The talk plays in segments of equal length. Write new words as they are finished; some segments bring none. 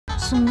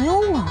怎么没有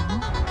网啊？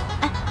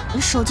哎，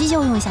你手机借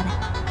我用一下呗。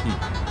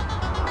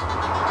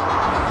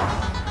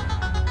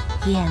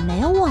也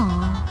没网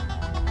啊。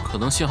可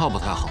能信号不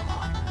太好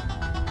吧。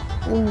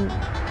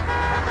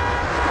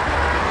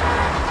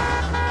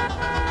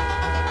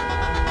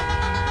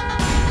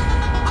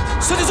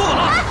小姐坐稳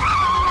了。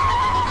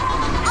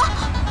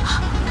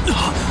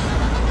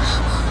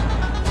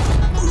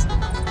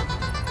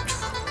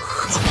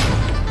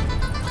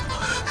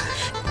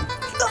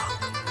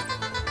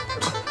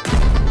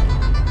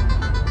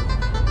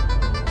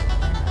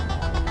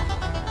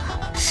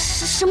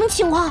什么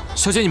情况？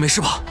小姐，你没事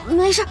吧？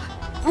没事，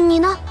你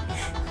呢？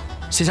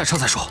先下车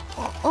再说。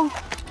哦。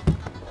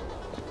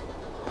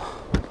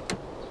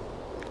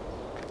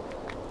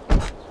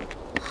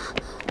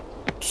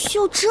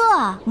就这？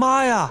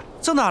妈呀，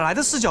这哪来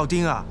的四脚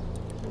钉啊？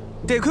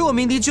得亏我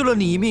鸣笛救了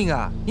你一命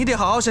啊！你得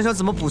好好想想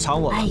怎么补偿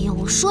我。哎呀，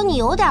我说你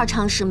有点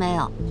常识没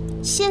有？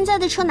现在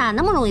的车哪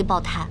那么容易爆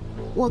胎？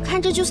我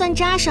看这就算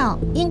扎上，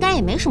应该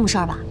也没什么事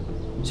儿吧？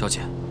小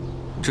姐，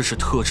这是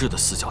特制的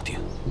四脚钉。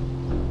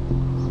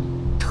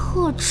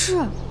特制？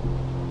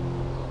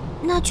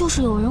那就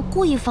是有人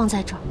故意放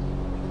在这儿，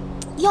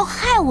要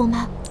害我们。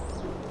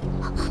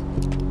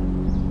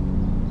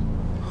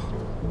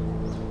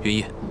云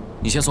逸，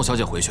你先送小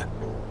姐回去，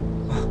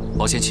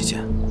保险起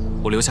见，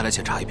我留下来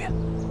检查一遍。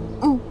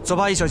走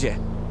吧，叶小姐。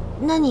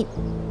那你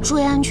注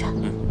意安全。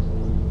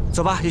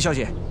走吧，叶小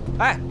姐。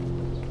哎，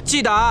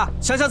记得啊，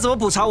想想怎么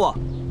补偿我。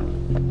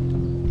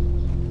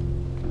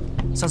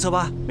上车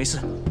吧，没事。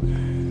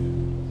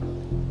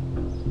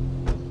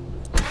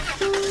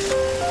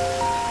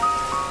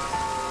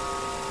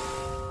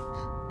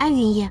哎，云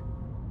逸，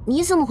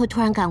你怎么会突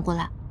然赶过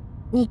来？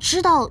你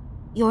知道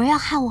有人要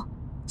害我？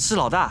是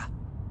老大，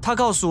他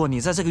告诉我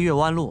你在这个月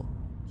湾路。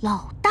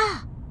老大？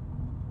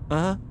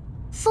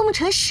凤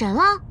城神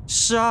了？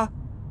是啊，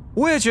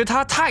我也觉得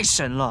他太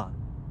神了。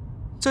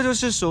这就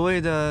是所谓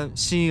的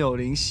心有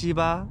灵犀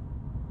吧？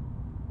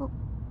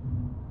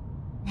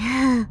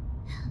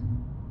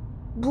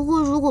不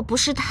过如果不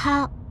是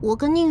他，我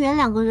跟宁远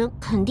两个人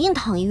肯定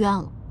躺医院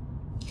了。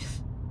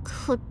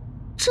可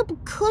这不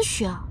科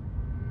学啊！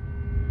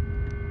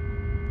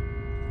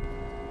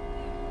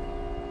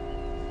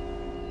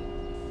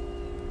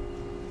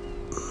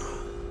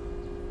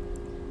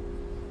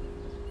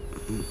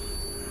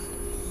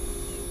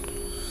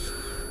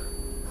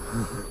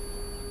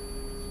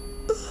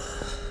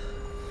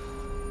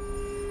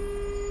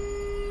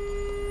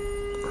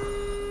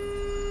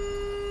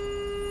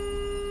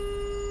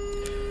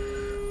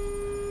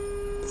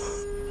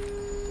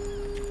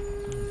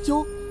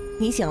哟，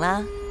你醒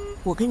啦？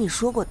我跟你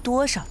说过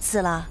多少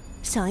次了，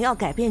想要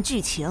改变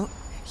剧情，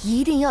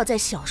一定要在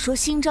小说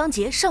新章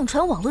节上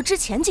传网络之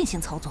前进行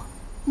操作。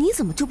你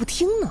怎么就不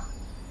听呢？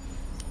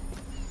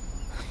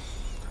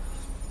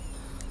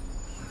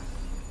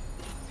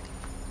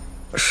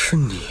是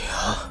你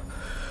啊！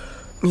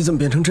你怎么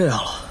变成这样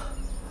了？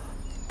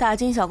大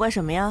惊小怪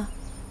什么呀？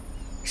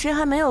谁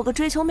还没有个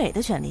追求美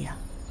的权利啊？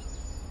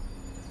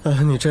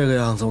你这个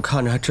样子，我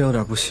看着还真有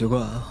点不习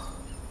惯啊。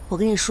我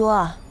跟你说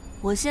啊，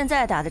我现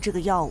在打的这个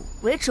药物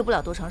维持不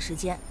了多长时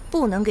间，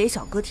不能给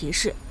小哥提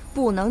示，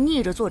不能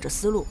逆着作者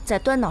思路在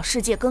端脑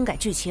世界更改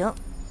剧情。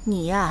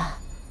你呀，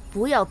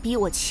不要逼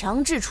我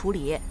强制处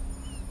理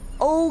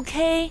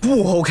 ，OK？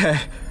 不 OK，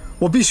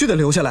 我必须得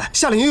留下来，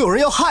夏令营有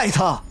人要害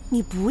他。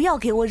你不要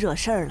给我惹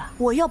事儿了，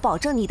我要保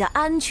证你的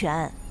安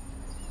全。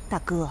大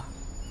哥，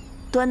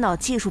端脑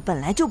技术本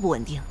来就不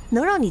稳定，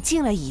能让你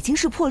进来已经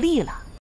是破例了。